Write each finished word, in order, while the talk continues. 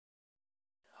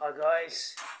Hi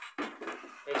guys,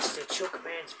 it's the Chook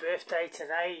man's birthday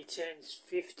today. He turns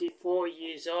 54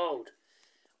 years old.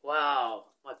 Wow,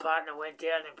 my partner went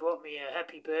down and brought me a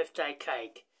happy birthday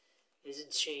cake.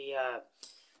 Isn't she,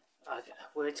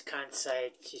 words can't say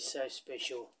it, she's so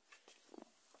special.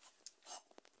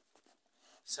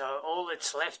 So all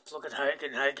that's left, look at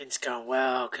Hogan. Hogan's going,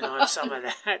 wow, can I have some of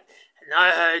that? No,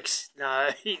 Hogs,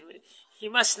 no, he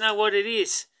must know what it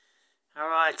is.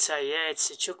 Alright, so yeah, it's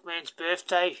the Chook man's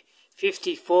birthday,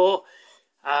 54.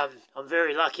 I'm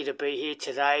very lucky to be here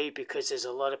today because there's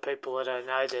a lot of people that I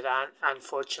know that aren't,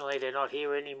 unfortunately, they're not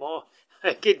here anymore.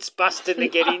 Hogan's busting to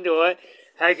get into it.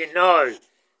 Hogan, no,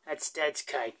 that's Dad's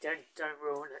cake. Don't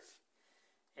ruin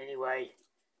it. Anyway,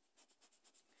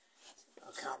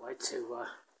 I can't wait to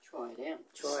Try it out.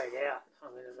 try it out.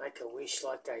 I'm going to make a wish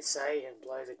like they say and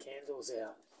blow the candles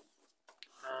out.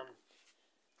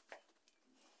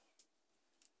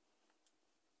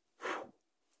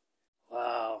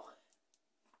 Wow.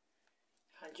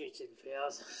 Hundreds and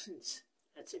thousands.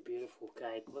 That's a beautiful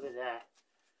cake. Look at that.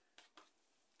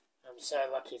 I'm so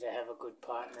lucky to have a good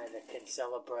partner that can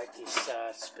celebrate this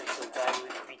special day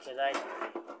with me today.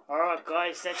 Alright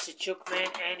guys, that's the Chook man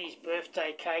and his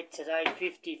birthday cake today,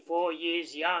 54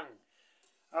 years young.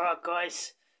 Alright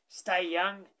guys, stay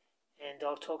young and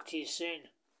I'll talk to you soon.